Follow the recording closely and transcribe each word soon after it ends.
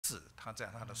子他在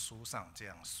他的书上这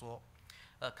样说。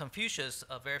Confucius,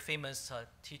 a very famous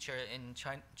teacher in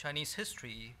Chinese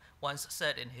history, once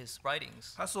said in his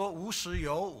writings, 他说：无时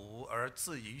有五而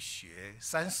志于学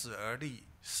，30而立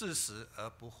，40而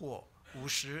不惑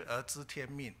，50而知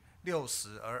天命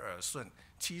，60而耳顺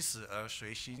，70而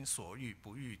随心所欲，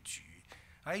不逾矩。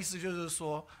意思就是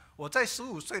说，我在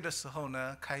15岁的时候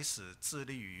呢，开始致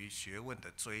力于学问的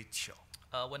追求。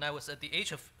when I was at the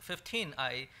age of 15,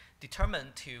 I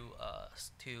determined to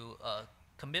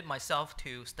commit myself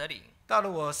to studying. 到了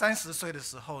我30岁的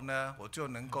时候呢，我就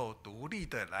能够独立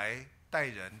的来待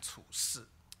人处事。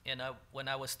And when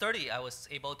I was 30, I was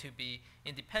able to be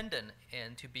independent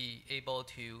and to be able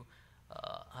to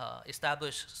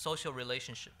establish social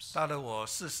relationships. 到了我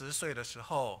40岁的时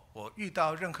候，我遇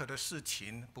到任何的事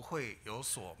情不会有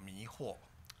所迷惑。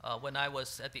When I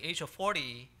was at the age of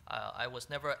 40, I was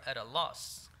never at a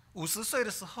loss. 50岁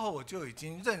的时候，我就已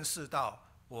经认识到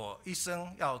我一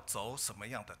生要走什么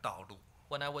样的道路。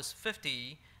When I was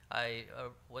 50, I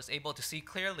was able to see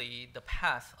clearly the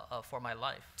path for my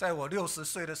life. 在我60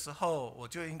岁的时候，我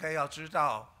就应该要知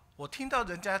道，我听到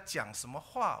人家讲什么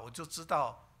话，我就知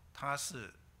道他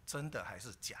是真的还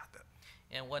是假的。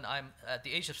And when I'm at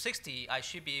the age of 60, I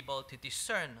should be able to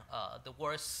discern the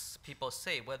words people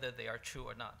say, whether they are true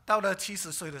or not. 到了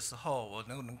70岁的时候，我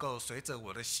能够随着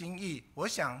我的心意，我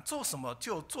想做什么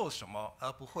就做什么，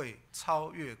而不会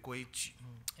超越规矩。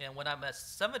And when I'm at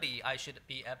 70, I should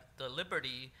be at the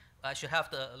liberty. I should have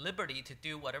the liberty to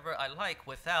do whatever I like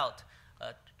without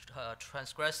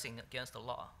transgressing against the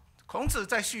law. 孔子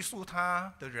在叙述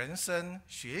他的人生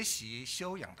学习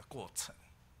修养的过程。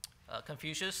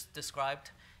Confucius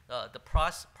described the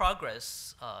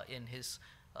progress in his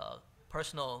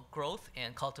personal growth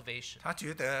and cultivation. 他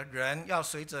觉得人要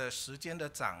随着时间的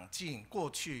长进，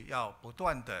过去要不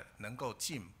断的能够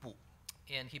进步。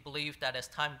And he believed that as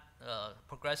time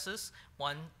progresses,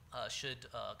 one should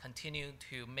continue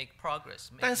to make progress,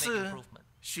 make 但是 improvement.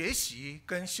 学习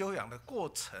跟修养的过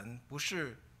程不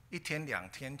是1天2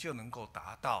天就能够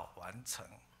达到完成。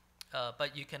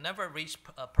But you can never reach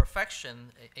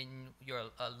perfection in your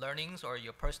learnings or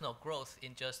your personal growth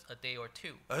in just a day or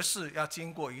two. 而是要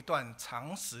经过一段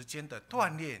长时间的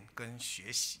锻炼跟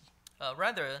学习。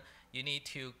Rather, you need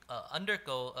to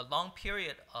undergo a long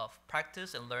period of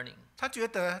practice and learning. 他觉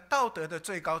得道德的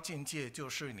最高境界就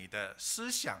是你的思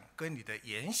想跟你的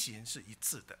言行是一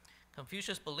致的。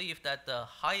Confucius believed that the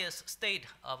highest state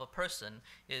of a person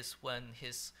is when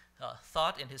his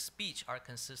thought and his speech are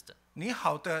consistent. 你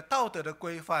好的道德的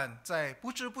规范，在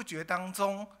不知不觉当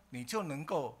中，你就能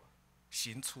够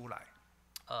行出来。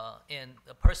And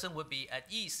a person would be at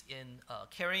ease in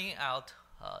carrying out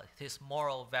his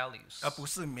moral values. 而不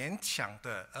是勉强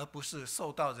的，而不是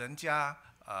受到人家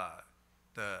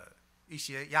的一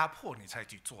些压迫你才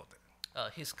去做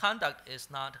的。His conduct is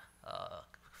not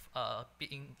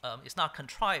is not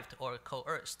contrived or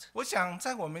coerced. 我想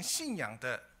在我们信仰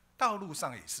的道路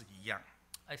上也是一样。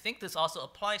I think this also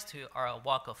applies to our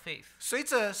walk of faith. 随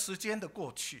着时间的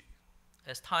过去，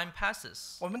 As time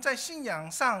passes, 我们在信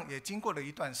仰上也经过了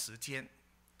一段时间。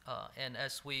and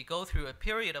as we go through a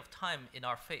period of time in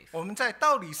our faith, 我们在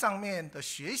道理上面的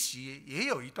学习也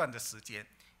有一段的时间。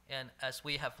and as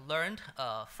we have learned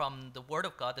from the Word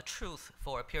of God the truth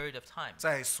for a period of time,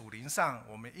 在属灵上，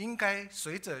我们应该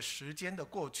随着时间的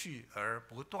过去而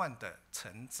不断的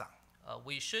成长。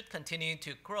we should continue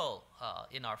to grow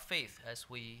in our faith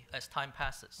as time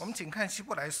passes. 我们请看希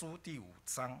伯来书第5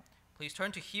章。 Please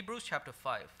turn to Hebrews chapter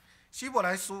 5. 希伯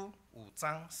来书5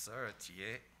章12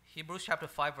节。 Hebrews chapter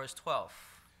 5 verse 12.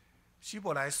 希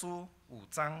伯来书5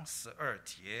章12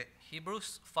节。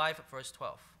 Hebrews 5 verse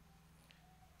 12.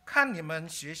 看你们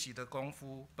学习的功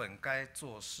夫，本该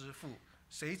做师傅，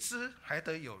谁知还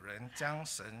得有人将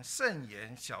神圣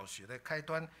言小学的开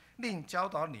端，另教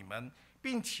导你们，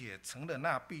并且成了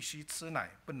那必须吃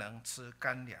奶不能吃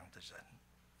干粮的人。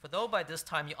 For though by this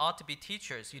time you ought to be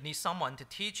teachers, you need someone to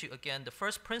teach you again the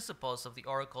first principles of the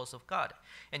oracles of God,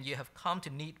 and you have come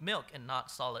to need milk and not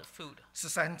solid food.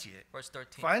 13节， Verse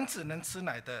 13. 凡只能吃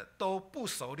奶的，都不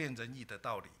熟练仁义的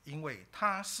道理，因为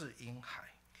他是婴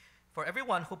孩。 For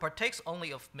everyone who partakes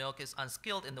only of milk is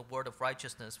unskilled in the word of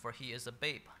righteousness, for he is a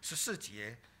babe. 14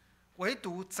节，唯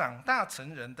独长大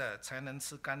成人的才能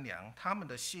吃干粮，他们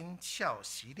的心窍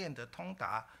习练的通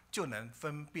达，就能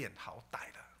分辨好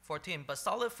歹了。 14. But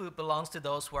solid food belongs to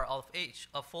those who are of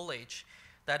full age,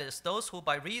 that is, those who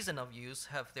by reason of use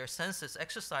have their senses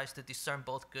exercised to discern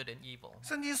both good and evil.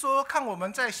 圣经说，看我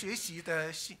们在学习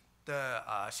的信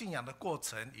仰的过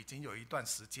程，已经有一段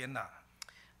时间了。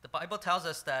 The Bible tells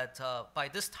us that by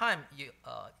this time you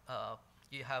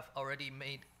have already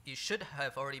made you should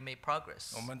have already made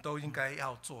progress. 我们都应该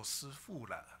要做师父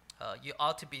了。You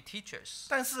ought to be teachers.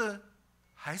 但是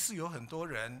还是有很多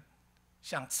人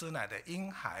像吃奶的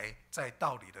婴孩，在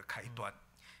道理的开端。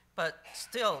But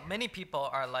still, many people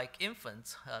are like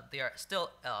infants. They are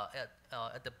still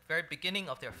at the very beginning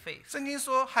of their faith. 圣经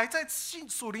说，还在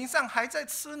属灵上还在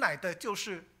吃奶的，就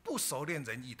是不熟练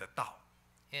仁义的道。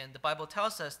And the Bible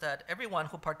tells us that everyone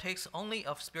who partakes only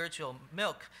of spiritual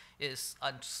milk is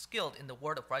unskilled in the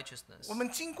word of righteousness. 我们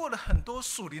经过了很多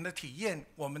属灵的体验，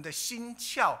我们的心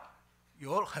窍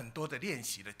有很多的练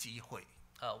习的机会。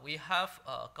We have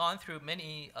gone through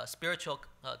many spiritual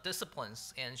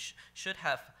disciplines and should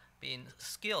have been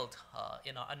skilled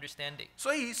in our understanding.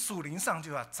 所以属灵上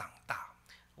就要长大。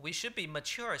We should be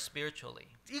mature spiritually.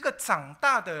 一个长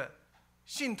大的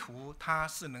信徒，他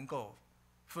是能够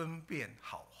分辨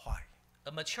好坏。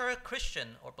A mature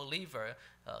Christian or believer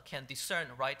can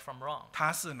discern right from wrong.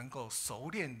 他是能够熟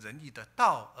练仁义的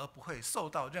道，而不会受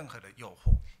到任何的诱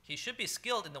惑。He should be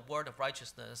skilled in the word of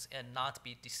righteousness and not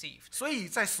be deceived. 所以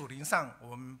在属灵上，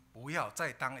我们不要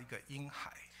再当一个婴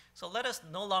孩。So let us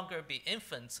no longer be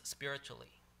infants spiritually.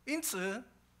 因此，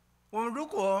我们如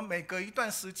果每隔一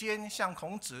段时间，像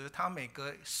孔子，他每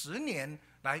隔10年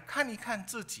来看一看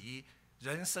自己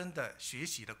人生的学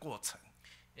习的过程。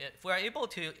If we are able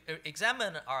to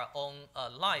examine our own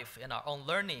life and our own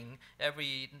learning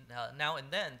every now and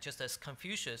then, just as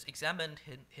Confucius examined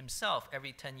himself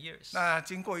every 10 years. 那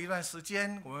经过一段时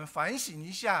间，我们反省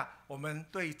一下，我们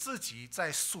对自己在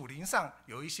属灵上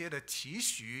有一些的期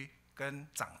许跟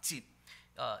长进。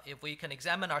If we can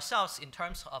examine ourselves in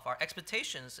terms of our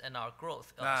expectations and our growth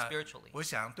那 spiritually, 我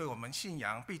想对我们信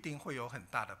仰必定会有很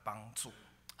大的帮助。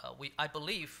I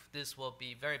believe this will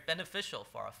be very beneficial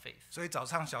for our faith. 所以早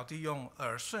上小弟用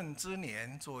耳顺之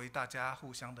年作为大家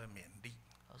互相的勉励。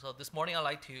So this morning I'd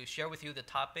like to share with you the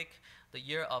topic, the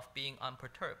year of being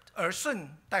unperturbed. 耳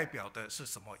顺代表的是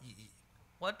什么意义？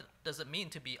 What does it mean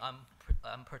to be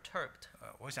unperturbed?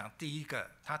 我想第一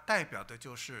个，它代表的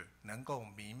就是能够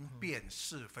明辨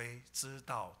是非，知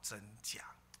道真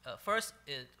假。First,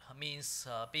 it means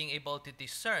being able to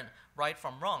discern right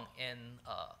from wrong and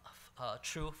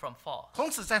true from false.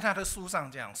 孔子在他的书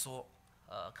上这样说。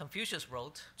Confucius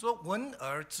wrote, 说闻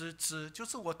而知之，就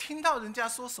是我听到人家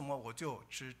说什么，我就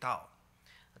知道。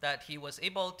that he was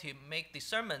able to make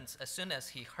discernments as soon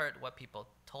as he heard what people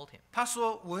told him. 他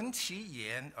说闻其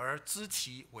言而知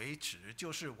其为直，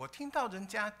就是我听到人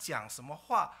家讲什么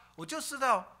话，我就知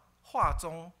道话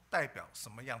中代表什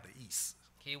么样的意思。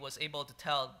He was able to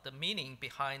tell the meaning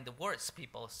behind the words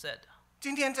people said.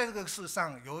 今天在这个世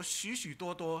上有许许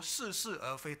多多似是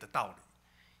而非的道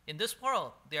理。 In this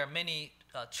world, there are many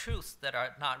truths that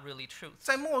are not really truths.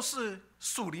 在末世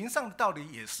属灵上的道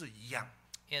理也是一样。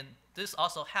 And this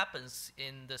also happens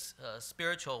in this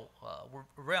spiritual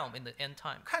realm in the end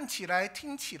time. 看起来、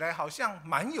听起来好像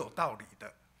蛮有道理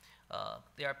的，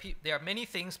 There are many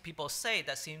things people say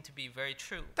that seem to be very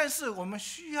true. 但是我们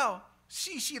需要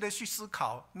细细的去思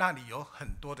考，那里有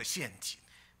很多的陷阱。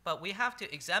 But we have to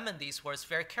examine these words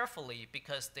very carefully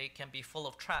because they can be full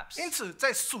of traps. 因此，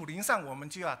在属灵上，我们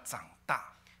就要长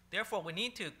大； Therefore, we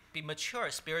need to be mature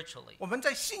spiritually. 我们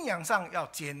在信仰上要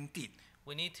坚定，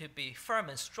 We need to be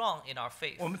firm and strong in our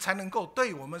faith. 我们才能够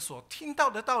对我们所听到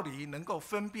的道理能够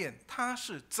分辨它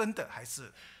是真的还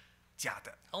是假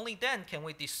的。 Only then can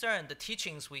we discern the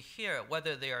teachings we hear,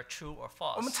 whether they are true or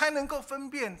我们 false, 才能够分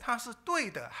辨它是对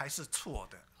的还是错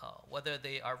的。 whether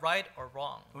they are right or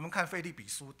wrong. 我们看腓立比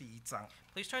书第1章，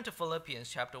 Please turn to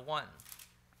Philippians chapter 1.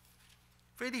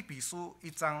 腓立比书1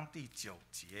章第9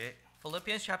节，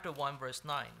 Philippians chapter 1 verse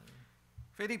 9.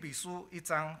 腓立比书1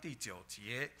章第9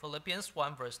节。 Philippians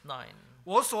 1 verse 9.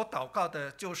 我所祷告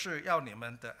的就是要你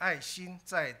们的爱心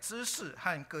在知识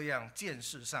和各样见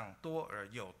识上多而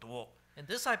又多。 In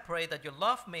this I pray that your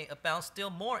love may abound still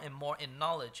more and more in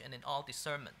knowledge and in all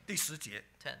discernment. 第10节，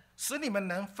 10. 使你们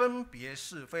能分别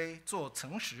是非，做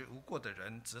诚实无过的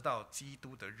人，直到基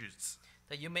督的日子。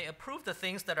 That you may approve the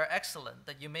things that are excellent,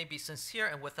 that you may be sincere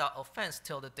and without offense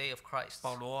till the day of Christ.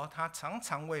 保罗他常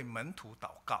常为门徒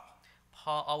祷告，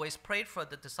 Paul always prayed for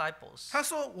the disciples. 他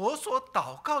说：“我所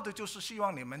祷告的就是希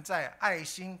望你们在爱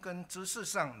心跟知识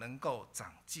上能够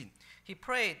长进。” He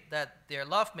prayed that their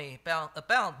love may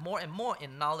abound more and more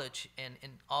in knowledge and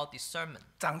in all discernment.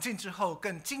 长进之后，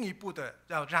更进一步的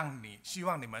要让你，希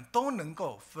望你们都能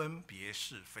够分别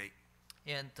是非。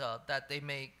 And that they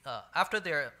may, after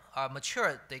they are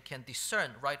matured, they can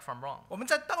discern right from wrong. 我们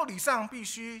在道理上必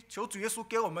须求主耶稣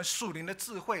给我们属灵的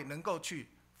智慧，能够去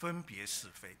分别是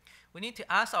非， We need to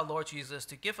ask our Lord Jesus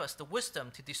to give us the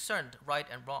wisdom to discern right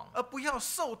and wrong, 而不要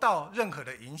受到任何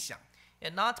的影响。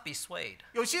and not be swayed.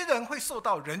 有些人会受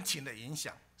到人情的影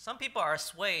响， Some people are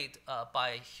swayed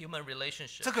by human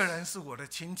relationships. 这个人是我的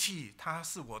亲戚，他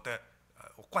是我的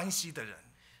关系的人，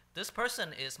 This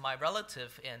person is my relative,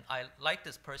 and I like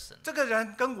this person. 这个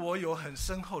人跟我有很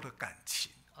深厚的感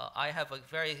情， I have a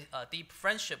very deep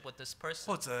friendship with this person.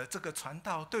 或者这个传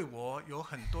道对我有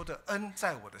很多的恩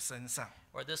在我的身上。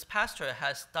 Or this pastor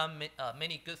has done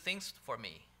many good things for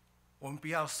me. 我们不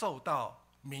要受到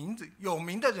有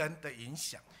名的人的影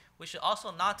响。 We should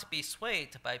also not be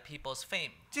swayed by people's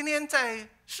fame. 今天在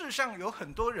世上有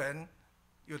很多人，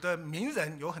有的名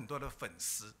人有很多的粉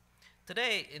丝，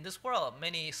 Today, in this world,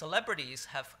 many celebrities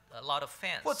have a lot of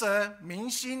fans. 或者明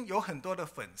星有很多的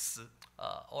粉丝。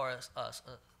 Or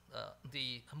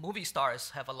the movie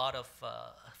stars have a lot of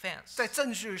fans. 在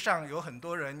政治上有很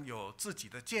多人有自己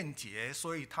的见解，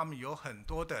所以他们有很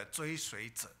多的追随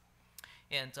者。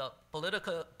 And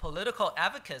political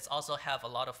advocates also have a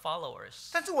lot of followers.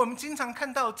 但是我们经常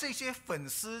看到这些粉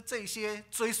丝、这些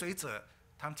追随者，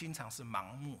他们经常是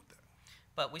盲目的。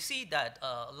 But we see that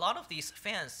a lot of these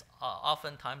fans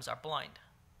oftentimes are blind.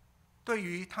 对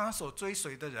于他所追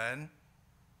随的人，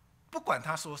不管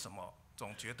他说什么，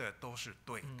总觉得都是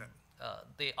对的。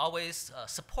 They always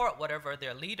support whatever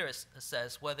their leaders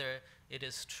says, whether it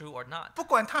is true or not. 不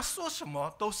管他说什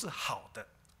么，都是好的。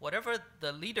 Whatever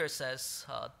the leader says,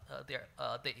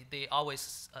 they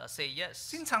always say yes.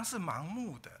 经常是盲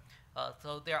目的，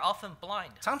 So they are often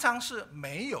blind, 常常是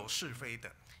没有是非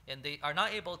的。 and they are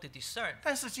not able to discern.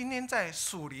 但是今天在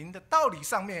属灵的道理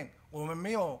上面，我们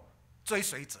没有追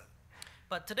随者，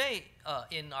 But today,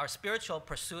 in our spiritual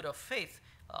pursuit of faith,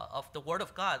 of the Word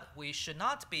of God, we should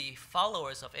not be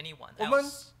followers of anyone 我们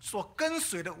else. 所跟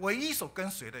随的唯一所跟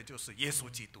随的就是耶稣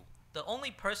基督。 The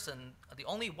only person, the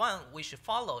only one we should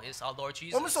follow is our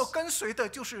Lord 我们 Jesus. 所跟随的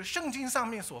就是圣经上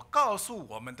面所告诉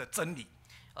我们的真理。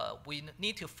 We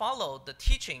need to follow the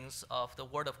teachings of the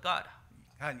Word of God.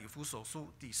 看以弗所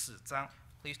书第4章，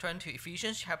 Please turn to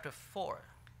Ephesians chapter 4.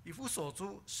 以弗所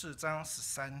书4章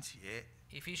13节，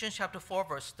 Ephesians chapter 4,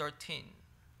 verse 13.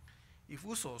 以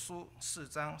弗所书4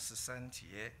章13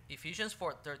节。 Ephesians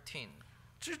 4:13.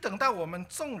 只等到我们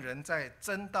众人在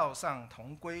真道上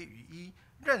同归于一，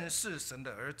认识神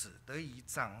的儿子，得以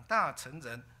长大成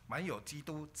人，满有基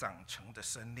督长成的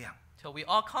身量。 Till we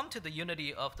all come to the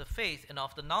unity of the faith and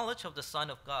of the knowledge of the Son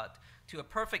of God, to a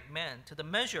perfect man, to the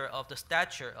measure of the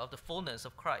stature of the fullness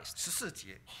of Christ. 14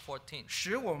节， 14.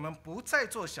 使我们不再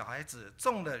做小孩子，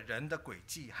中了人的诡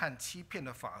计和欺骗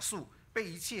的法术，被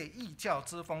一切异教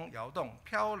之风摇动，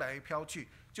飘来飘去，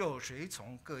就随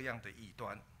从各样的异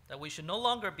端。 That we should no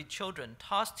longer be children,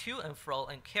 tossed to and fro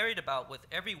and carried about with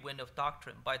every wind of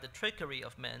doctrine by the trickery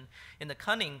of men, in the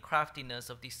cunning craftiness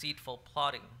of deceitful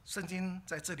plotting. 圣经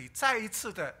在这里再一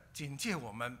次的警戒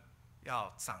我们，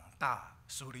要长大，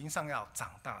属灵上要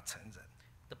长大成人。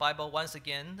 The Bible once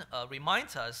again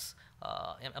reminds us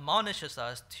and admonishes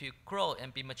us to grow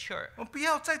and be mature. 我们不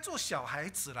要再做小孩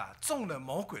子啦，中了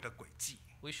魔鬼的诡计，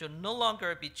 We should no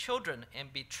longer be children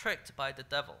and be tricked by the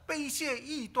devil, 被一些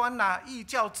异端啦、异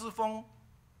教之风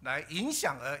来影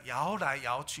响而摇来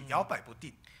摇去，摇摆不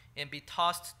定。 and be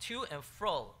tossed to and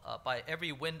fro by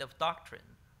every wind of doctrine.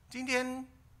 今天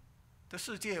的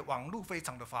世界网络非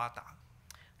常的发达，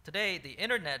 Today, the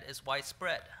internet is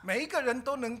widespread. 每一个人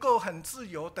都能够很自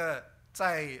由的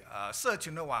在社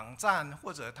群的网站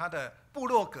或者他的部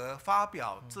落格发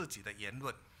表自己的言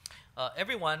论。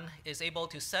 Everyone is able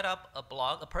to set up a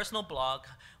blog, a personal blog,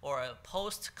 or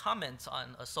post comments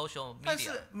on a social 但 media.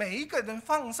 是每一个人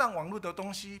放上网络的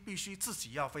东西，必须自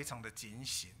己要非常的警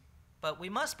醒， But we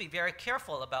must be very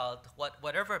careful about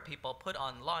whatever people put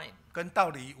online. 跟道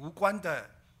理无关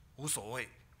的无所谓。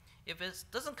 If it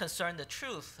doesn't concern the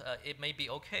truth, it may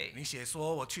be okay. 你写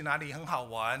说我去哪里很好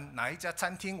玩，哪一家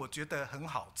餐厅我觉得很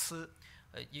好吃，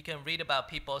 You can read about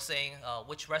people saying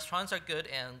which restaurants are good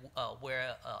and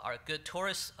where are good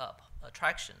tourist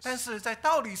attractions. 但是在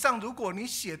道理上，如果你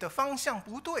写的方向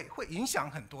不对，会影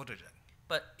响很多的人。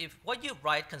 But if what you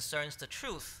write concerns the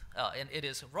truth and it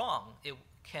is wrong, it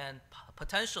can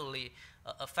potentially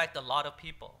affect a lot of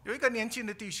people. 有一个年轻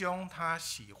的弟兄，他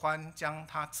喜欢将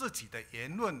他自己的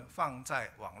言论放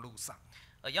在网络上，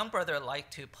 A young brother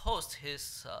liked to post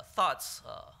his thoughts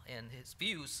and his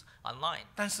views online.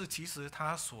 但是其实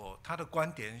他的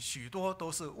观点许多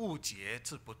都是误解，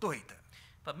是不对的。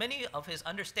 But many of his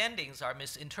understandings are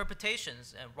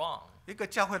misinterpretations and wrong. 一个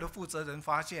教会的负责人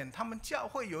发现，他们教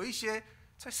会有一些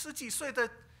才10几岁的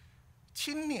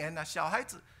青年啊，小孩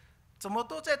子，怎么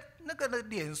都在那个的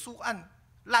脸书按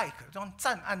like， 这种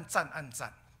赞。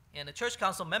And the church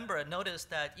council member noticed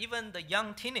that even the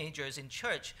young teenagers in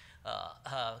church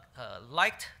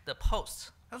liked the posts.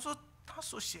 他说他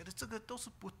所写的这个都是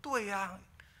不对呀、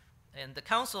And the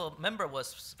council member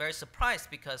was very surprised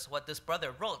because what this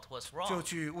brother wrote was 就 wrong.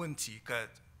 去问几个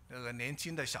年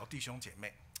轻的小弟兄姐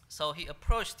妹。 So he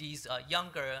approached these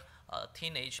younger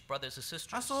teenage brothers and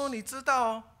他 sisters. 说：“你知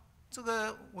道这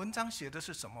个文章写的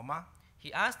是什么吗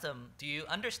He asked them, "Do you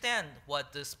understand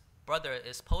what this brother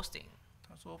is posting?"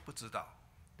 他说：“不知道。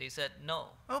 They said, "No."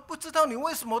 不知道你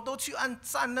为什么都去按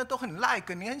赞呢？都很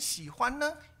like， 你很喜欢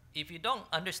呢？ If you don't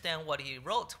understand what he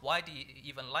wrote, why do you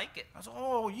even like it? 他说：“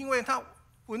哦，因为他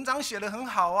文章写得很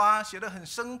好啊，写得很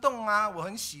生动啊，我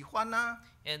很喜欢啊。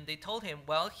 And they told him,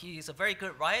 "Well, he's a very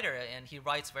good writer and he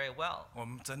writes very well." 我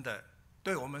们真的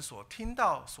对我们所听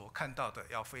到、所看到的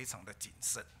要非常的谨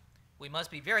慎。 We must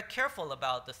be very careful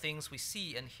about the things we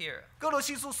see and hear. 哥罗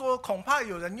西书说，恐怕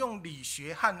有人用理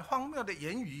学和荒谬的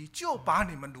言语，就把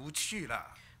你们掳去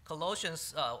了。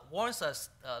 Colossians warns us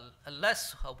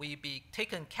lest we be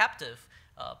taken captive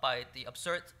by the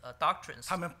absurd doctrines.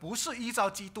 他们不是依照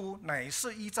基督，乃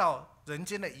是依照人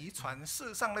间的遗传、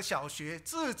世上的小学、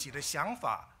自己的想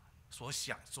法所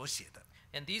写的。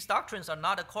 And these doctrines are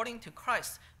not according to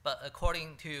Christ, but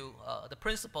according to the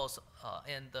principles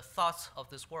and the thoughts of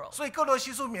this world. 所以哥罗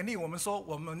西书勉励我们说，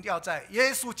我们要在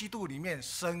耶稣基督里面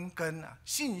生根啊，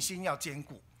信心要坚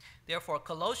固。 Therefore,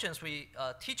 Colossians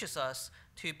teaches us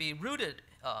to be rooted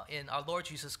in our Lord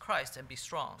Jesus Christ and be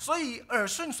strong. 所以耳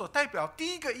顺所代表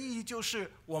第一个意义就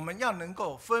是我们要能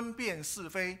够分辨是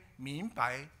非，明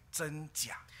白真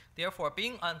假。 Therefore,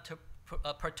 being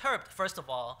unperturbed, first of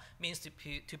all, means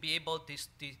to be able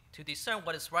to discern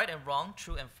what is right and wrong,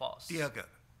 true and false. 第二个，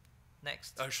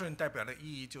 Next, 耳顺代表的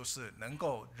意义就是能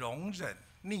够容忍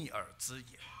逆耳之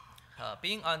言。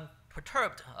 being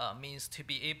unperturbed means to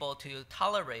be able to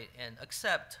tolerate and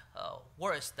accept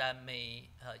words that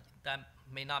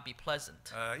may not be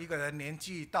pleasant. 一个人年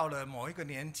纪到了某一个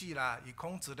年纪啦，以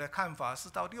孔子的看法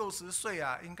是到60岁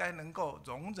啊，应该能够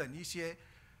容忍一些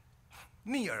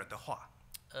逆耳的话。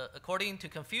 According to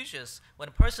Confucius, when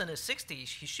a person is 60,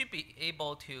 he should be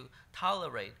able to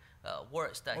tolerate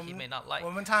words that he may not like.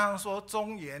 我们常常说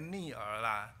忠言逆耳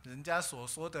啦，人家所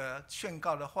说的劝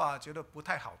告的话，觉得不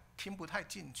太好，听不太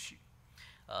进去。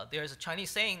 There's a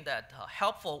Chinese saying that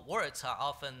helpful words are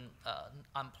often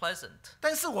unpleasant.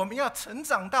 但是我们要成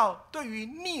长到对于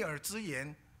逆耳之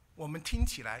言，我们听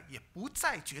起来也不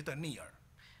再觉得逆耳。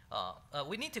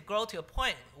 We need to grow to a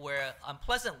point where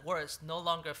unpleasant words no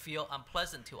longer feel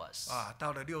unpleasant to us. 啊，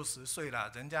到了60岁了，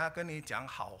人家跟你讲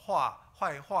好话、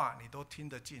坏话，你都听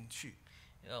得进去。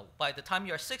 By the time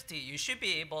you're 60, you should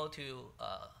be able to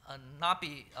not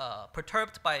be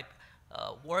perturbed by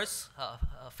words,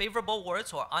 favorable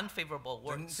words or unfavorable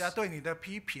人 words. 家对你的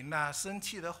批评啦、生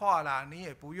气的话啦，你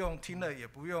也不用听了，也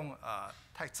不用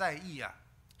太在意啊。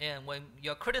 And when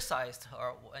you're criticized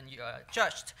or when you're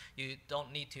judged, you don't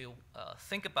need to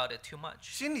think about it too much.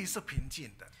 心里是平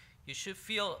静的。 You should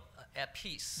feel at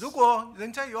peace. 如果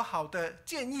人家有好的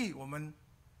建议，我们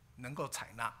能够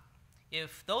采纳。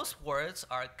 If those words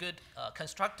are good,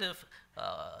 constructive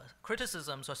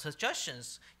criticisms or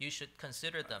suggestions, you should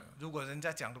consider them. 如果人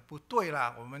家讲的不对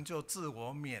啦，我们就自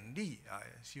我勉励啊，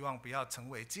希望不要成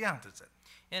为这样的人。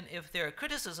 And if their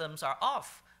criticisms are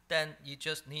off, then you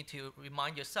just need to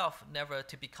remind yourself never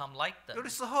to become like 有 them. 的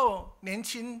时候年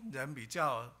轻人比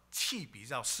较气比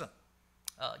较盛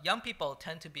Young people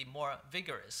tend to be more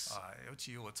vigorous. 啊，尤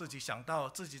其我自己想到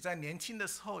自己在年轻的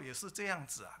时候也是这样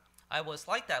子啊。 I was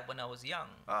like that when I was young.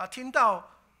 啊，听到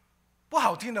不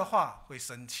好听的话会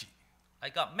生气 I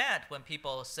got mad when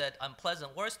people said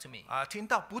unpleasant words to me. 啊，听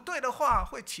到不对的话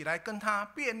会起来跟他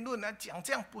辩论啊，讲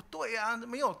这样不对啊，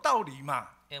没有道理嘛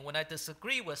And when I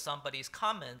disagree with somebody's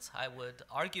comments, I would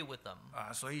argue with them.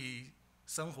 啊，所以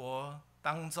生活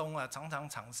当中啊，常常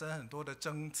产生很多的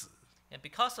争执， And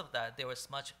because of that, there was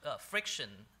much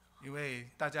friction. 因为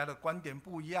大家的观点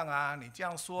不一样啊，你这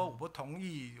样说我不同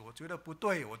意，我觉得不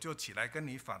对，我就起来跟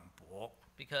你反驳。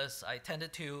 Because I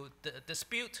tended to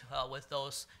dispute with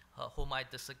those whom I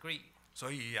disagree.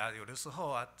 所以啊，有的时候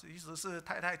啊，即使是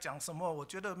太太讲什么，我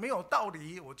觉得没有道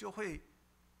理，我就会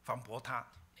反驳她。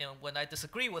 And when I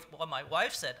disagree with what my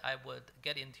wife said, I would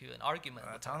get into an argument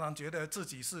with her. 常常觉得自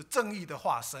己是正义的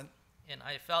化身。 And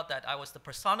I felt that I was the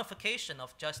personification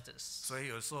of justice. 所以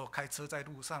有时候开车在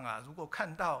路上啊，如果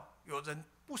看到有人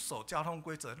不守交通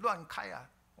规则乱开啊，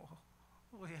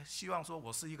我也希望说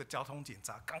我是一个交通警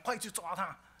察，赶快去抓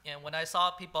他。 And when I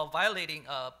saw people violating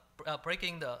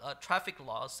breaking the traffic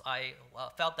laws, I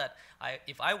felt that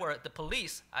if I were the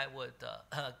police, I would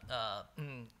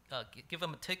give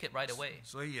them a ticket right away.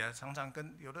 所以啊，常常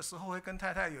有的时候会跟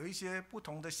太太有一些不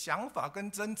同的想法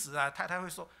跟争执啊，太太会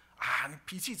说啊，你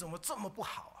脾气怎么这么不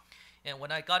好啊？ And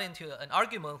when I got into an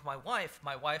argument with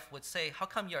my wife would say, "How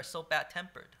come you are so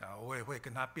bad-tempered?" 啊，我也会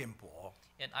跟她辩驳。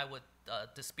 And I would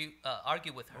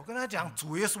argue with 我 her. 跟她讲，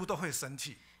主耶稣都会生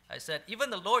气。 I said, even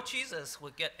the Lord Jesus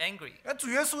would get angry. 那主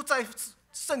耶稣在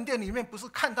圣殿里面不是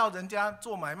看到人家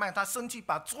做买卖，他生气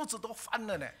把桌子都翻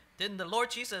了呢。 Didn't the Lord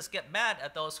Jesus get mad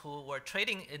at those who were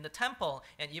trading in the temple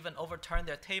and even overturn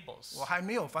their tables? 我还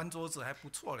没有翻桌子，还不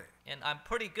错嘞。 And I'm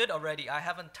pretty good already. I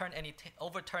haven't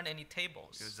overturned any 就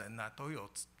tables. 人啊都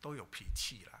有脾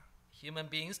气啦， Human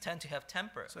beings tend to have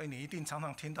temper. 所以你一定常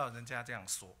常听到人家这样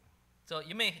说， So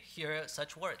you may hear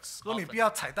such words 说你不 often. 要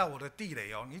踩到我的地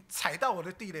雷哦，你踩到我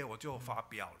的地雷我就发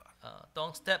飙了。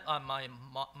 Don't step on my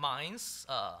mines,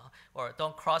 or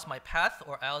don't cross my path,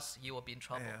 or else you will be in 哎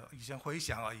trouble. 呀，以前回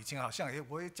想啊，以前好像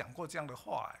我也讲过这样的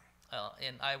话哎，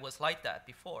 And I was like that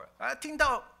before. 啊，听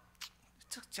到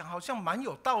这讲好像蛮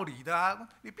有道理的啊，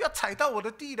你不要踩到我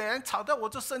的地雷，踩到我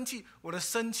就生气，我的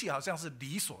生气好像是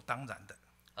理所当然的。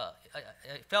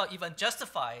 I felt even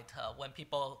justified when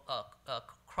people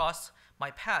cross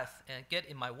my path and get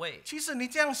in my way. 其实你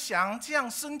这样想，这样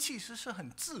生气是很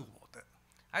自我的。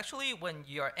 Actually, when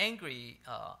you are angry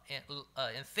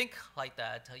and think like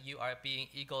that, you are being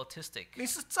egotistic. 你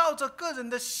是照着个人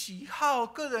的喜好、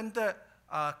个人的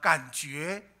感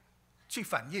觉去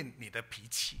反映你的脾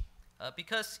气。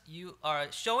 Because you are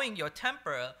showing your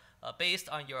temper based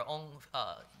on your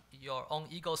own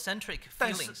egocentric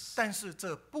feelings. 但是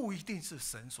这不一定是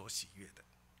神所喜悦的，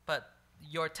 But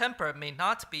your temper may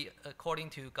not be according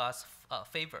to God's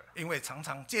favor. 因为常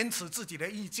常坚持自己的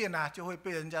意见啊，就会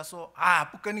被人家说啊，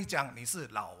不跟你讲，你是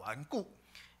老顽固。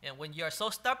 And when you are so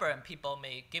stubborn, people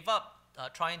may give up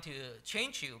trying to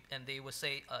change you, and they will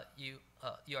say you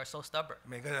are so stubborn.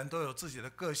 每个人都有自己的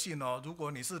个性哦，如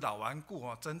果你是老顽固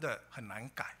哦，真的很难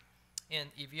改，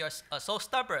 And if you are so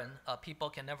stubborn, people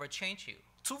can never change you.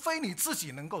 除非你自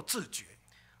己能够自觉。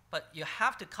 But you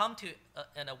have to come to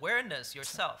an awareness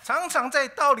yourself. 常常在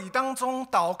道理当中、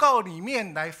祷告里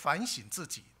面来反省自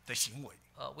己的行为，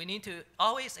 We need to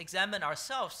always examine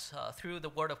ourselves through the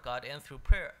Word of God and through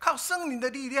prayer. 靠圣灵的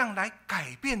力量来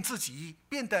改变自己，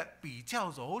变得比较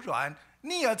柔软。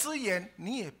逆耳之言，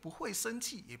你也不会生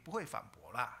气，也不会反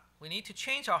驳啦。 We need to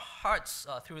change our hearts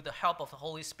through the help of the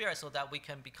Holy Spirit so that we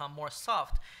can become more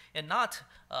soft and not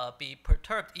be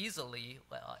perturbed easily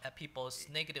at people's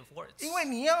negative words. 因为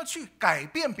你要去改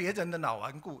变别人的老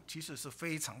顽固，其实是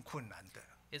非常困难的。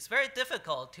 It's very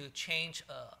difficult to change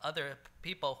other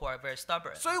people who are very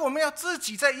stubborn. 所以我们要自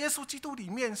己在耶稣基督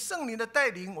里面，圣灵的带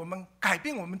领，我们改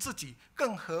变我们自己，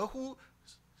更合乎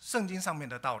圣经上面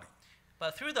的道理。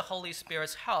 But through the Holy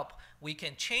Spirit's help, we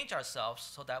can change ourselves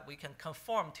so that we can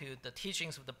conform to the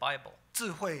teachings of the Bible.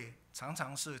 智慧常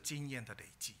常是经验的累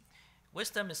积。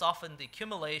 Wisdom is often the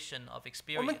accumulation of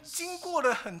我们 experience. 经过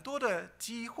了很多的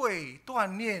机会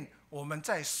锻炼，我们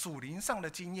在属灵上的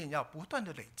经验要不断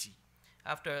的累积。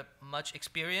 After much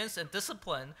experience and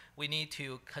discipline, we need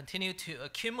to continue to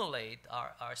accumulate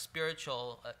our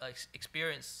spiritual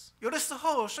experience. 有的时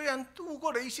候虽然度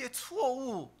过了一些错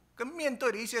误，跟面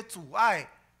对了一些阻碍，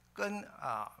跟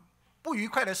不愉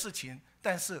快的事情，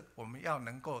但是我们要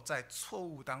能够在错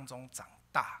误当中长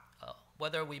大。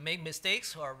 Whether we make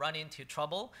mistakes or run into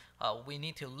trouble, we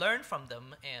need to learn from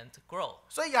them and grow.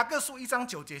 所以雅各书1章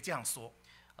9节这样说，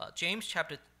 James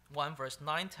chapter 1 verse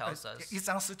 9 tells us, 1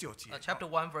章19节， chapter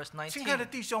 1 verse 亲爱的 19,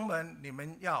 弟兄们，你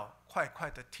们要快快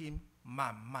的听，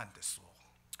慢慢的说。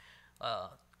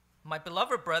 My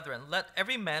beloved brethren, let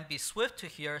every man be swift to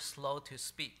hear, slow to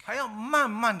speak, 还要慢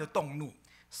慢的动怒。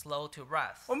 slow to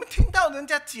wrath. 我们听到人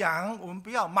家讲，我们不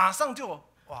要马上就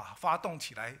发动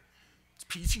起来，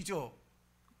脾气就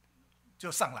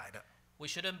上来了。 We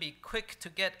shouldn't be quick to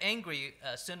get angry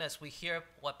as soon as we hear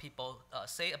what people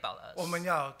say about us. 我们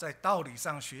要在道理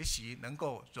上学习，能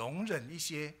够容忍一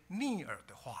些逆耳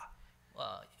的话。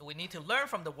 We need to learn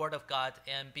from the Word of God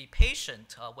and be patient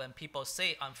when people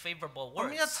say unfavorable 我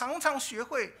们要 words. 常常学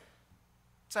会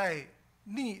在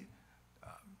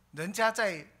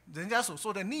人家所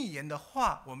说的逆言的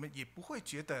话，我们也不会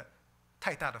觉得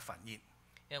太大的反应。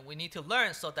 And we need to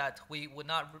learn so that we would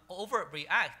not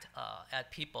overreact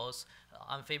at people's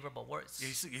unfavorable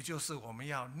words. 也就是我们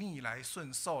要逆来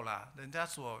顺受啦。人家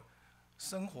所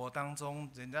生活当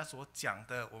中，人家所讲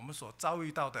的，我们所遭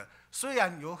遇到的，虽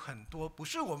然有很多不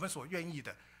是我们所愿意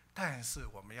的，但是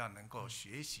我们要能够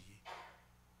学习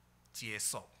接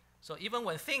受。So even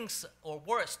when things or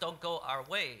words don't go our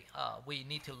way, we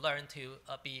need to learn to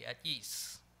be at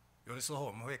ease. 有的时候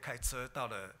我们会开车到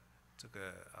了这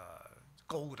个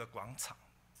购物的广场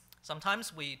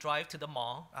Sometimes we drive to the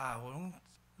mall, 啊，我们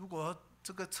如果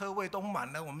这个车位都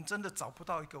满了，我们真的找不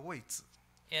到一个位置。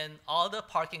 and all the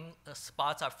parking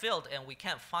spots are filled, and we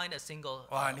can't find a single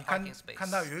哇，你看 parking space. 看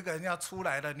到有一个人要出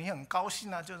来了，你很高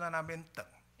兴啊，就在那边等。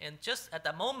 And just at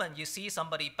that moment, you see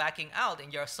somebody backing out,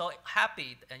 and you're so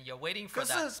happy, and you're waiting 可 for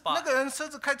that 是那 spot. 个人车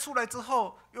子开出来之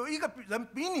后，有一个人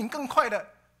比你更快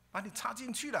的把你插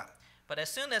进去了。 But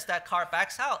as soon as that car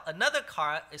backs out, another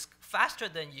car is faster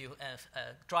than you and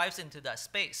drives into that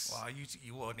space. 哇，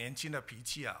以我年轻的脾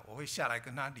气啊，我会下来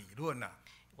跟他理论啊。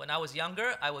 When I was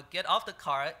younger, I would get off the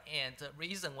car and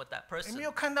reason with that 你没 person.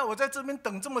 有看到我在这边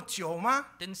等这么久吗？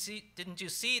 Didn't you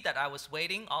see that I was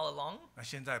waiting all along? 那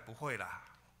现在不会啦，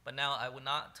 But now I would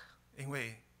not. 因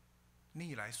为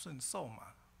逆来顺受嘛。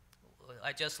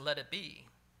 I just let it be.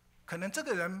 可能这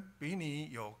个人比你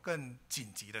有更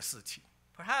紧急的事情，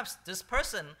 Perhaps this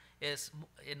person is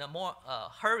in a more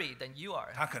hurry than you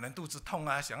are. 他可能肚子痛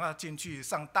啊，想要进去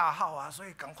上大号啊，所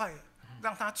以赶快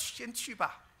让他先去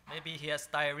吧。 Maybe he has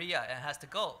diarrhea and has to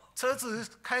go. 车子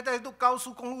开在高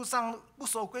速公路上不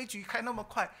守规矩，开那么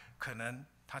快，可能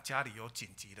他家里有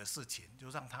紧急的事情，就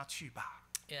让他去吧。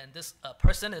 And this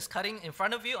person is cutting in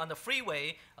front of you on the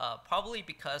freeway, probably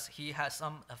because he has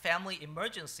some family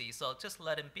emergency. So just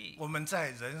let him be. 我们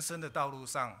在人生的道路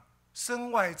上，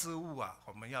身外之物啊，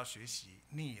我们要学习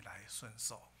逆来顺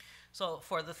受。 So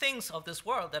for the things of this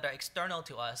world that are external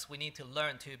to us, we need to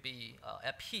learn to be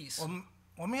at peace.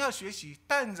 我们要学习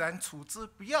淡然处之，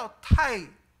不要太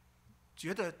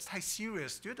觉得太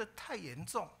serious， 觉得太严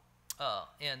重。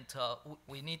 And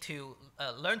we need to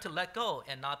learn to let go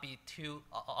and not be too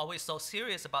always so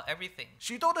serious about everything.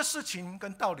 许多的事情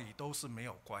跟道理都是没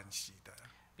有关系的，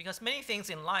 Because many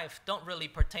things in life don't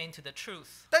really pertain to the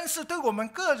truth, 但是对我们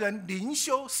个人灵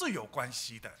修是有关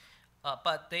系的，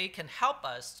 but they can help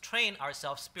us train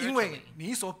ourselves 因为 spiritually.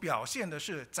 你所表现的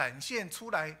是展现出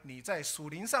来你在属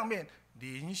灵上面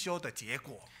灵修的结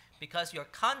果。 Because your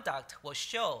conduct will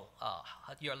show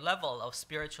your level of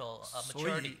spiritual 所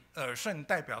maturity. 以耳顺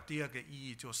代表第二个意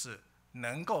义就是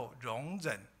能够容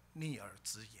忍逆耳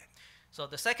之言。 So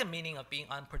the second meaning of being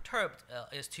unperturbed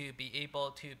is to be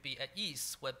able to be at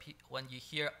ease when you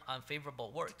hear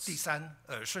unfavorable 第 words. 三，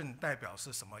耳顺代表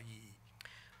是什么意义？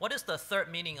 What is the third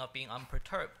meaning of being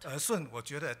unperturbed? 耳顺我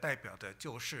觉得代表的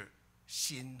就是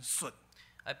心顺，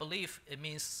 I believe it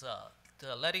means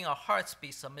letting our hearts be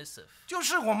submissive. 就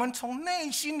是我们从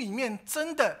内心里面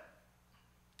真的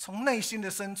从内心的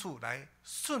深处来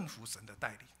顺服神的带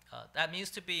领。 That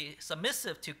means to be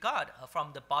submissive to God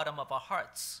from the bottom of our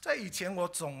hearts. 在以前，我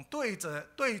总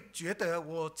觉得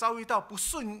我遭遇到不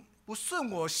顺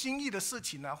我心意的事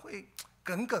情呢，会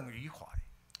耿耿于怀。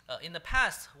 In the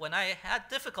past, when I had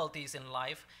difficulties in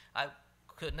life, I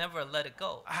could never let it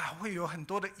go. 啊，会有很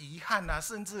多的遗憾啊，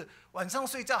甚至晚上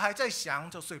睡觉还在想，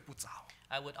就睡不着。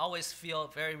 I would always feel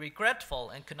very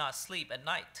regretful and could not sleep at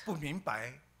night. 不明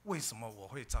白为什么我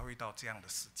会遭遇到这样的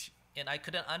事情。 And I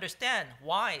couldn't understand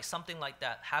why something like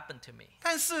that happened to me.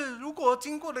 但是如果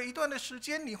经过了一段的时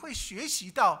间，你会学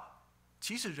习到，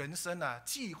其实人生啊，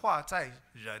计划在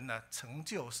人呢，成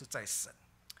就是在神。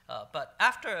 But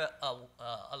after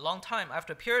a long time,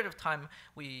 after a period of time,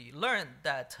 we learned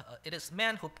that it is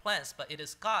man who plans, but it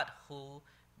is God who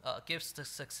gives the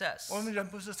success. 我们人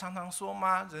不是常常说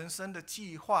吗？人生的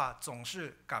计划总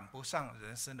是赶不上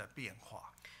人生的变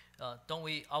化。 Don't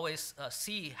we always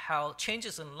see how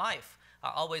changes in life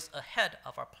are always ahead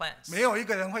of our plans? 没有一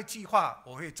个人会计划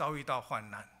我会遭遇到患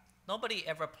难， Nobody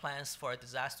ever plans for a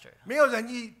disaster. 没有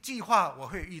人计划我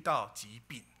会遇到疾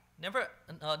病，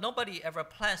 Nobody ever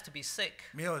plans to be sick.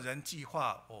 没有人计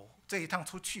划我这一趟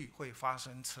出去会发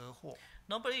生车祸。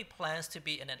 Nobody plans to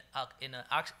be in an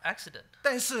accident.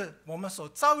 但是我们所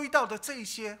遭遇到的这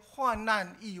些患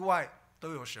难意外，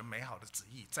都有神美好的旨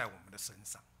意在我们的身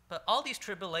上。 But all these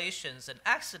tribulations and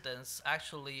accidents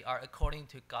actually are according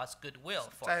to God's good will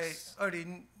for 在 us.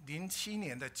 2007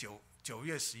年的9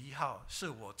月11号，是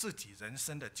我自己人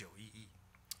生的911。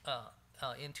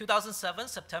 In 2007,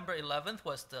 September 11th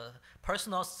was the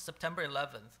personal September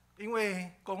 11th. 因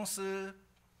为公司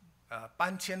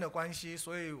搬迁的关系，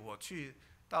所以我去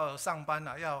到上班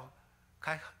了，要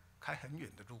开很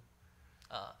远的路。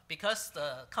 Because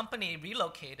the company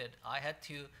relocated, I had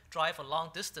to drive a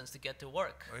long distance to get to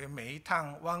work. 我每一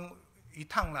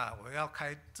趟啦，我要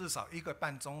开至少1个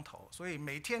半钟头，所以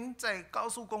每天在高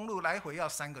速公路来回要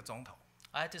3个钟头。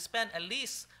I had to spend at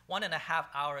least 1.5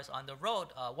 hours on the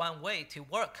road, one way to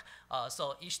work.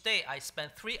 So each day I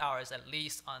spent 3 hours at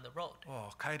least on the road.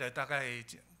 开了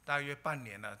大约半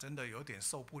年了，真的有点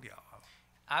受不了啊。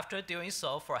After doing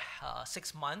so for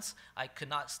 6 months, I could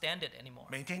not stand it anymore.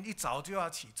 每天一早就要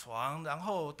起床，然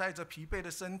后带着疲惫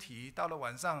的身体，到了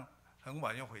晚上很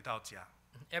晚又回到家。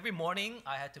Every morning,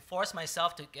 I had to force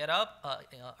myself to get up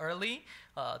early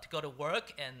to go to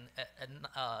work, and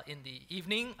in the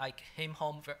evening, I came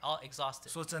home all exhausted.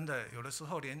 说真的，有的时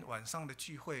候连晚上的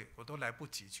聚会我都来不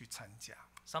及去参加。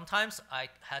Sometimes I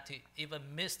had to even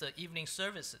miss the evening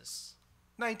services.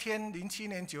 那一天，07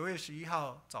年9月11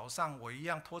号早上，我一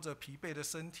样拖着疲惫的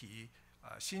身体，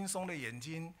惺忪的眼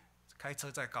睛，开车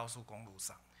在高速公路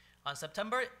上。On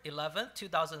September 11,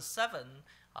 2007,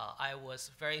 I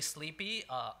was very sleepy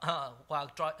while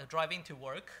driving to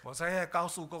work. 我在高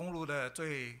速公路的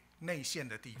最内线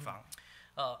的地方。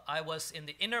I was in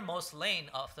the innermost lane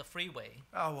of the freeway.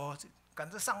 我赶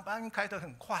着上班，开得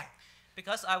很快。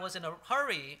Because I was in a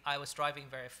hurry, I was driving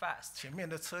very fast. 前面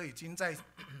的车已经在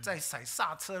踩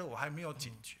刹车了，我还没有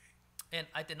警觉。And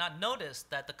I did not notice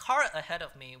that the car ahead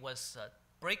of me was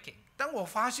braking. 当我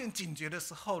发现警觉的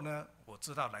时候呢，我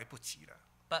知道来不及了。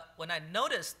But when I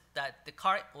noticed that the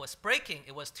car was braking,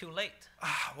 it was too late.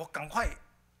 我赶快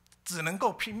只能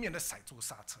够拼命的踩住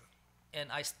刹车。And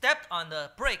I stepped on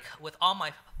the brake with all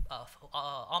my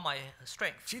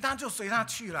strength. 其他就随他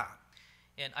去了。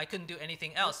And I couldn't do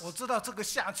anything else. 我知道这个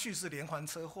下去是连环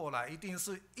车祸啦，一定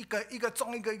是一个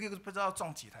撞一个，不知道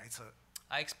撞几台车。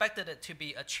I expected it to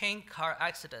be a chain car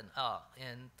accident,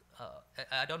 and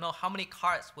I don't know how many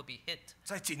cars would be hit.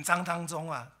 在紧张当中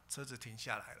车子停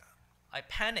下来了。I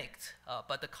panicked,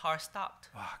 but the car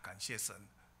stopped. 感谢神。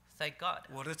Thank God.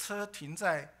 我的车停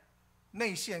在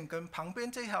内线跟旁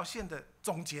边这条线的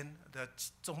中间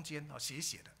斜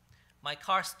斜的。My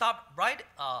car stopped right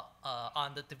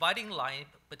on the dividing line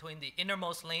between the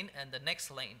innermost lane and the next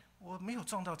lane. 我没有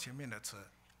撞到前面的车。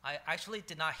I actually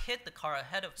did not hit the car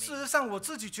ahead of me. 事实上，我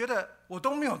自己觉得我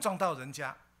都没有撞到人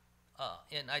家。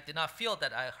And I did not feel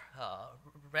that I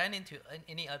ran into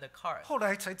any other car. 后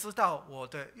来才知道，我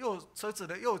的车子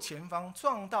的右前方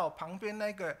撞到旁边那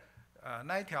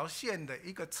一条线的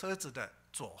一个车子的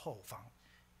左后方。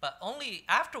But only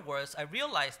afterwards I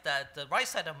realized that the right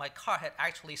side of my car had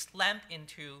actually slammed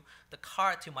into the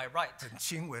car to my right. 很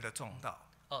轻微的撞到。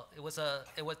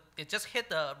It just hit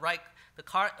the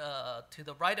car to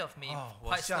the right of me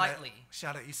quite slightly.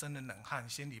 下了一身的冷汗，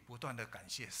心里不断的感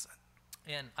谢神。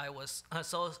And I was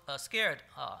so scared,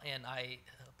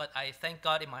 but I thank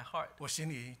God in my heart. 我心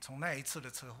里从那一次的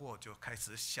车祸就开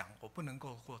始想，我不能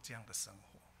够过这样的生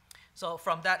活。So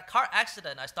from that car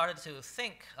accident, I started to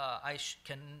think I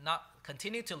cannot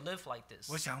continue to live like this.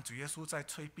 我想主耶稣在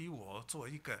催逼我做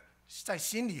一个在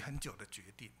心里很久的决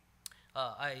定。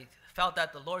I felt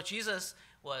that the Lord Jesus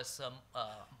was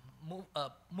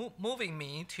moving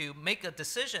me to make a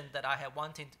decision that I had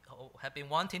been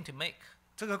wanting to make.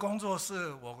 这个工作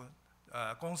是我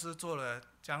公司做了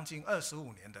将近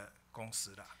25年的公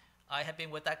司了。I have been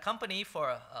with that company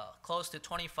for close to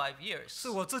 25 years. 是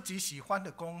我自己喜欢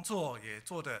的工作，也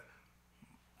做的，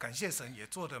感谢神，也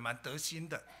做的蛮得心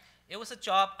的。It was a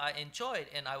job I enjoyed,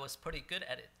 and I was pretty good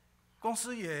at it. 公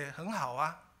司也很好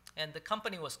啊。And the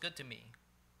company was good to me.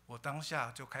 我当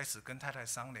下就开始跟太太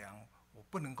商量，我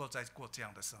不能够再过这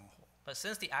样的生活。But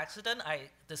since the accident, I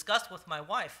discussed with my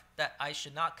wife that I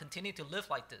should not continue to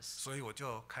live like this. 所以我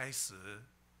就开始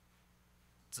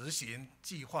执行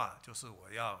计划，就是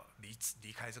我要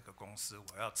离开这个公司，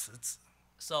我要辞职。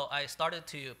So I started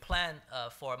to plan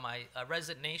for my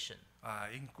resignation.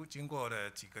 经过了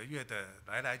几个月的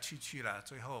来来去去了，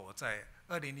最后我在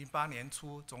2008年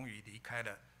初终于离开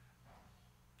了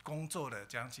工作了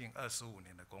将近25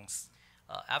年的公司。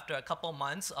After a couple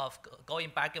months of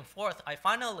going back and forth, I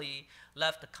finally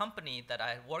left the company that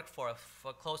I worked for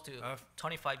close to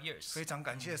 25 years. 非常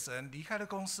感谢神，离开了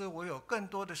公司，我有更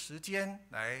多的时间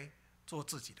来做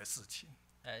自己的事情。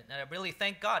And I really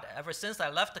thank God. Ever since I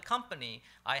left the company,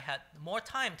 I had more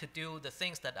time to do the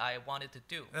things that I wanted to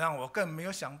do. 让我更没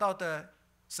有想到的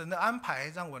神的安排，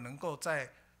让我能够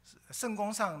在圣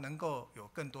工上能够有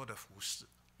更多的服侍。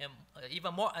And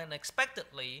even more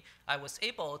unexpectedly, I was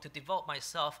able to devote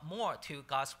myself more to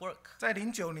God's work. 在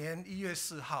09年1月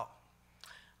4号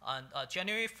On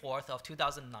January 4th of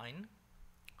 2009,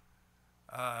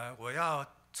 我要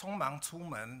匆忙出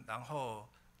门，然后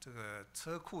这个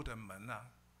车库的门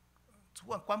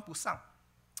关不上。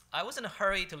I was in a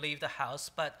hurry to leave the house,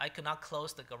 but I could not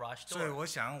close the garage 所以 door. 我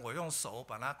想，我用手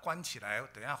把它关起来，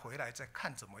等一下回来再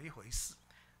看怎么一回事。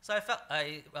So I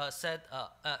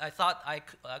thought I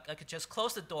could just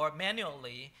close the door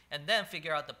manually and then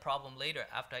figure out the problem later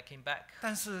after I came back.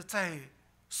 但是在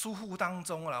疏忽当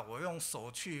中啊，我用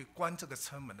手去关这个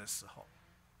车门的时候，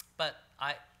 But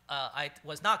I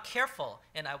was not careful,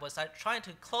 and I was trying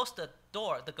to close the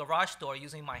garage door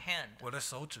using my hand. 我的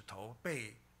手指头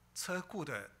被车库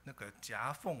的那个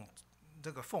夹缝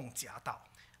这个缝夹到，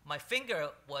 My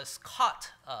finger was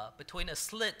caught between a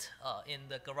slit in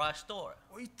the garage door.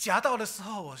 我一夹到的时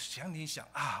候，我想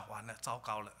啊，完了，糟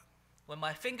糕了， When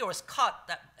my finger was caught,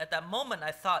 at that moment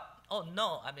I thought, oh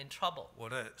no, I'm in trouble. 我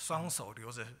的双手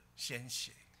流着鲜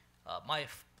血， My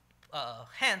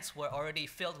hands were already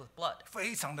filled with blood.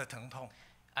 非常的疼痛。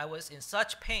 I was in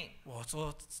such pain. 我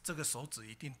说这个手指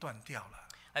一定断掉了，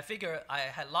 I figured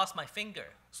I had lost my finger.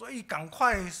 所以赶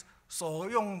快手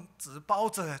用纸包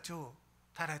着，就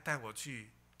太太带我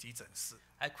去急诊室。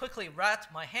 I quickly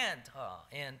wrapped my hand,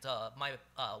 and my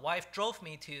wife drove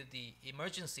me to the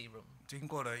emergency room. 经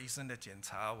过了医生的检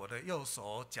查，我的右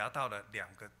手夹到了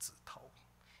2个指头，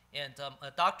 And a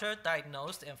doctor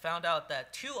diagnosed and found out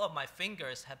that 2 of my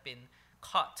fingers had been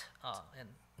caught,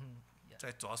 yeah.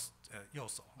 在右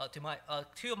手， 2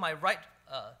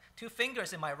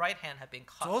 fingers in my right hand had been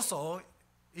caught. 左手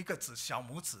一个小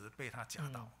拇指被他夹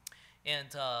到。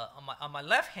 And on my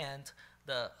left hand,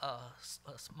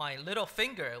 my little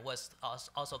finger was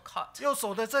also caught. 右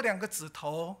手的这2个指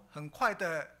头，很快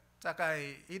的，大概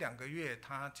1-2个月，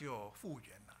它就复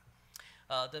原了。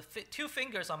 The 2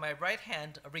 fingers on my right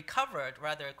hand recovered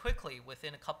rather quickly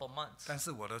within a couple months. 但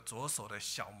是我的左手的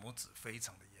小拇指非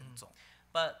常的严重。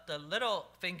 But the little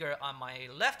finger on my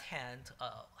left hand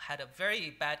had a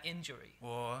very bad injury.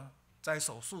 我在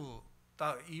手术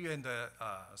到医院的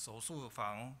手术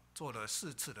房做了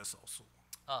4次的手术。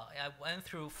 I went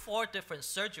through 4 different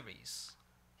surgeries.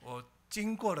 我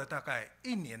经过了大概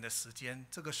1年的时间，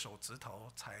这个手指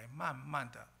头才慢慢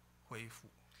的恢复。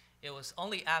 It was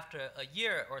only after a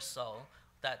year or so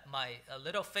that my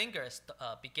little fingers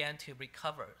began to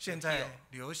recover. 现 to heal. 在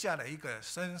留下了一个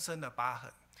深深的疤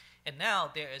痕。 And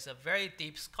now there is a very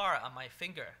deep scar on my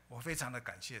finger. 我非常的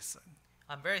感谢神，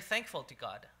 I'm very thankful to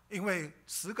God 因为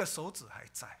10个手指还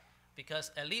在。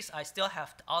 because at least I still have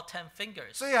all 10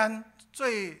 fingers. 虽然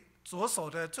左手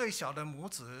的最小的拇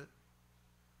指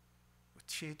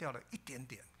切掉了一点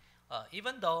点，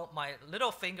 Even though my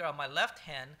little finger on my left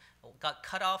hand got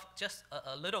cut off just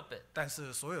a little bit, 但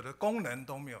是所有的功能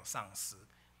都没有丧失。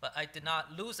 but I did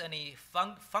not lose any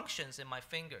functions in my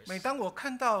fingers. 每当我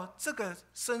看到这个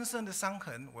深深的伤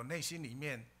痕，我内心里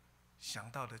面想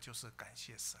到的就是感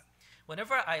谢神。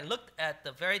 Whenever I looked at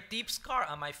the very deep scar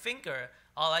on my finger,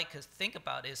 all I could think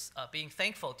about is being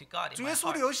thankful to God 主 in 耶 my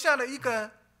稣 heart. 留下了一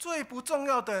个最不重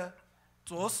要的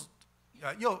左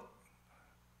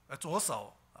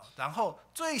手，然后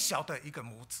最小的一个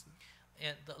拇指。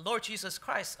 And the Lord Jesus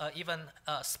Christ even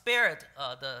spared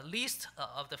the least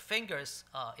of the fingers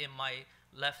in my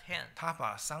left hand. 他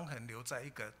把伤痕留在一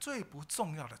个最不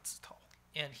重要的指头，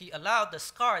 And he allowed the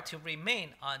scar to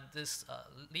remain on this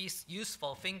least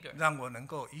useful finger 让我能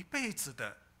够一辈子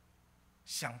的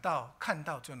想到、看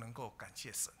到就能够感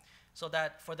谢神。 so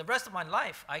that for the rest of my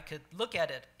life I could look at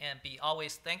it and be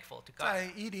always thankful to God. 在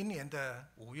2010年的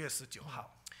5月19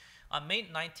号， On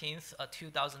May 19th,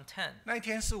 2010, 那一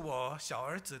天是我小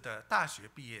儿子的大学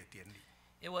毕业典礼，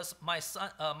 it was my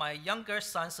younger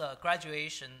son's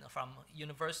graduation from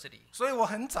university. 所以我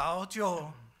很早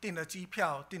就订了机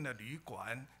票、订了旅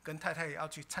馆，跟太太要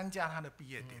去参加他的毕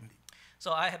业典礼。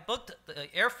 So I had booked the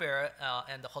airfare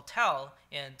and the hotel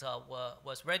and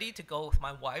was ready to go with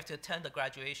my wife to attend the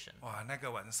graduation. 哇，那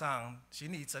个晚上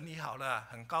行李整理好了，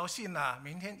很高兴啦，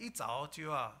明天一早就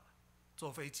要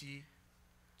坐飞机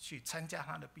去参加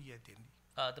他的毕业典礼。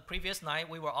 The previous night,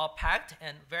 we were all packed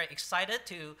and very excited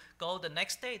to go the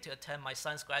next day to attend my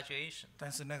son's graduation.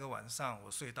 但是那个晚上我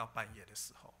睡到半夜的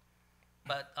时候，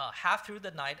 But half through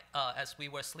the night, as we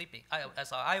were sleeping,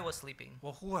 as I was sleeping,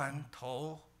 我忽然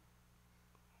头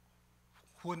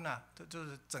昏啊，就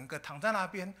是整个躺在那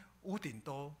边，屋顶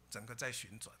都整个在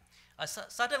旋转。 I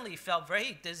suddenly felt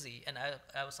very dizzy, and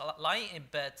I was lying in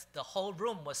bed. The whole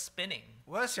room was spinning.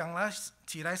 我要想了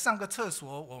起来上个厕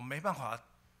所，我没办法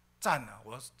站了，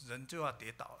我人就要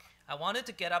跌倒了。 I wanted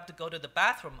to get up to go to the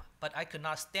bathroom, but I could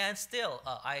not stand still.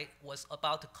 I was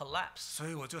about to collapse. 所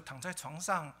以我就躺在床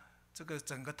上，这个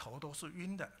整个头都是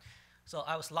晕的。 So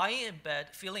I was lying in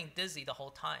bed, feeling dizzy the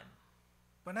whole time.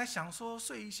 本来想说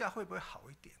睡一下会不会好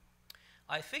一点，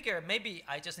 I figured maybe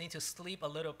I just need to sleep a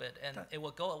little bit and it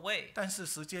will go away. 但是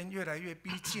时间越来越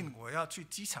逼近我要去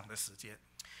机场的时间，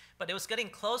 But it was getting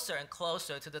closer and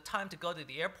closer to the time to go to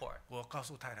the airport. 我告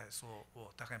诉太太说，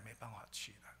我大概没办法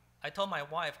去了， I told my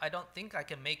wife, I don't think I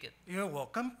can make it 因为我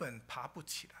根本爬不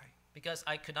起来。 because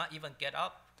I could not even get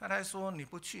up. 太太说你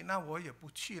不去，那我也不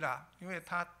去啦，因为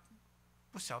她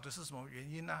不晓得是什么原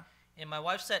因啊。 And my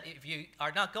wife said, if you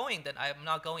are not going, then I'm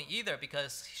not going either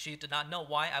because she did not know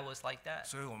why I was like that.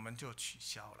 所以我们就取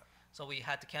消了。 So we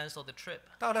had to cancel the trip.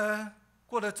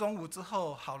 过了中午之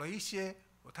后，好了一些，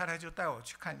我太太就带我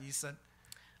去看医生。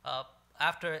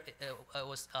 After it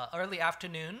was early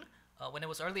afternoon, when it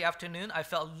was early afternoon, I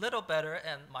felt a little better,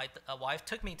 and my wife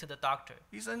took me to the doctor.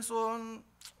 医生说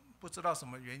不知道什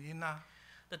么原因啊。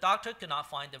 The doctor could not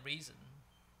find the reason.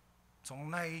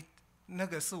 那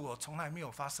个是我从来没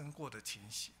有发生过的情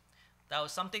形。 That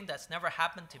was something that's never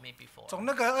happened to me before. 从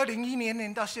那个2010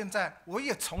年到现在，我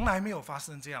也从来没有发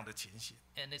生这样的情形。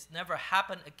 And it's never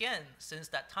happened again since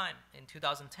that time in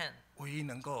 2010. 唯一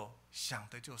能够想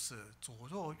的就是主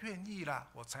若愿意啦，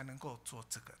我才能够做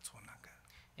这个做那个。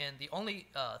 And the only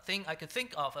thing I could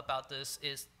think of about this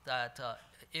is that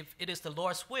if it is the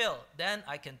Lord's will, then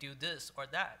I can do this or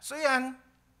that. 虽然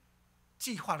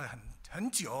计划了很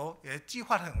久，也计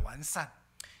划得很完善，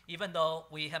 Even though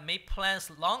we had made plans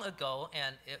long ago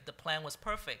and the plan was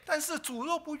perfect, 但是主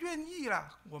若不愿意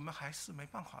啦，我们还是没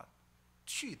办法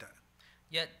去的。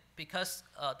 yet because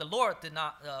the Lord did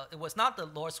not, it was not the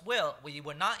Lord's will, we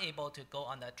were not able to go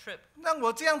on that trip. 让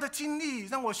我这样的经历，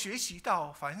让我学习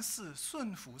到凡事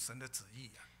顺服神的旨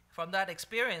意啊。 From that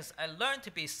experience, I learned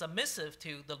to be submissive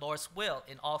to the Lord's will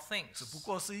in all 只 things. 不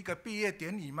过是一个毕业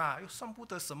典礼嘛，又算不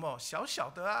得什么，小小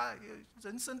的啊，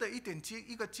人生的一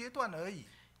个阶段而已。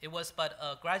 It was but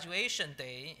a graduation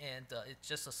day, and it's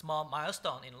just a small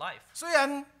milestone in life. 虽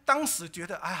然当时觉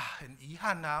得很遗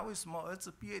憾呐，为什么儿子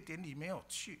毕业典礼没有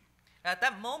去？ At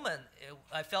that moment,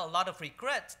 I felt a lot of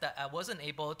regret that I wasn't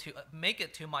able to make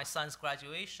it to my son's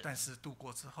graduation. 但是度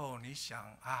过之后，你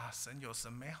想神有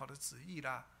神美好的旨意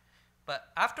啦，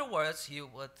 But afterwards, you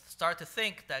would start to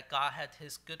think that God had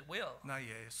His good will. 那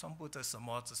也算不得什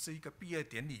么，只是一个毕业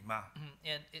典礼嘛。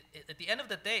 And at the end of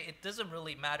the day, it doesn't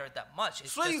really matter that much.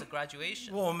 It's 所以 just a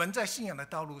graduation. 我们在信仰的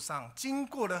道路上，经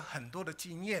过了很多的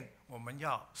经验，我们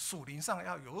要属灵上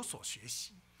要有所学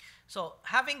习。 So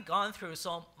having gone through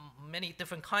so many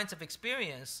different kinds of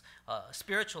experience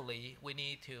spiritually, we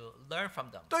need to learn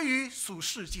from them. 对于属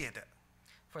世界的，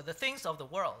 For the things of the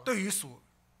world, 对于属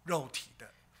肉体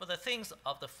的， for the things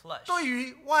of the flesh, 对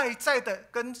于外在的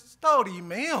跟道理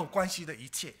没有关系的一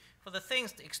切， for the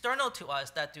things external to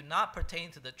us that do not pertain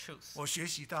to the truth. 我学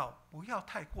习到不要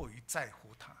太过于在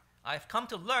乎它， I've come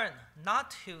to learn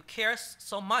not to care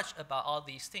so much about all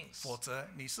these things. 否则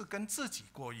你是跟自己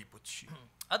过意不去。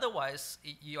 Otherwise,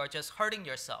 you are just hurting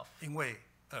yourself. 因为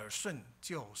耳顺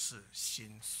就是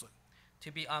心顺。 To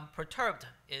be unperturbed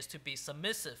is to be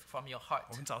submissive from your 我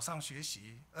heart. 们早上学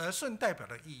习耳顺代表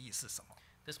的意义是什么？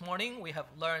 This morning, we have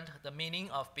learned the meaning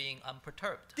of being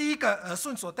unperturbed. 第一个，耳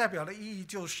顺所代表的意义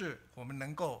就是我们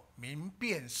能够明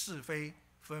辨是非，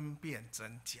分辨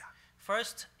真假。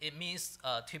 First, it means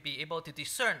to be able to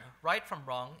discern right from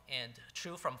wrong and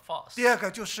true from false. 第二个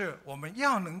就是我们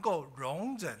要能够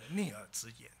容忍逆耳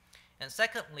之言。 And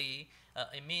secondly,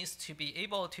 it means to be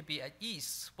able to be at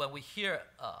ease when we hear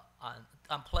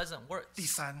unpleasant 第 words.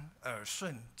 三，耳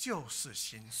顺就是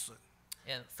心顺。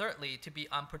 And thirdly, to be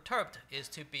unperturbed is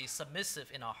to be submissive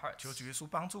in our hearts. 求主耶稣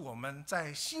帮助我们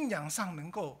在信仰上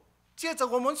能够借着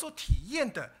我们所体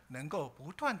验的，能够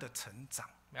不断的成长。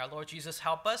 May our Lord Jesus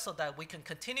help us so that we can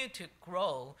continue to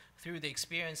grow through the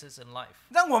experiences in life.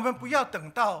 让我们不要等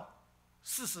到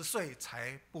40岁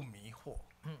才不迷惑。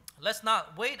 Let's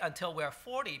not wait until we are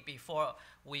 40 before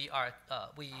we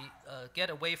get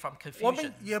away from 我们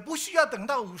confusion. 也不需要等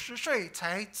到50岁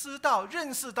才知道、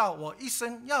认识到我一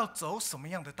生要走什么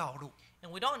样的道路。 And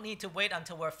we don't need to wait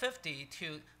until we're 50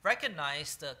 to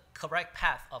recognize the correct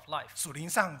path of life. 属灵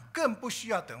上更不需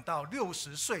要等到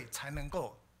60岁才能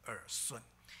够耳顺。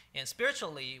 And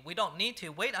spiritually, we don't need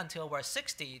to wait until we're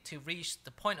 60 to reach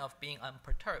the point of being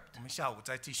unperturbed. 我们下午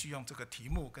再继续用这个题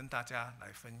目跟大家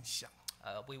来分享。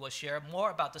 We will share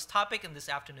more about this topic in this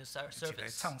afternoon 一起来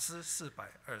service. 唱诗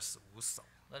425首。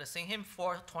 Let us sing hymn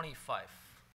 425.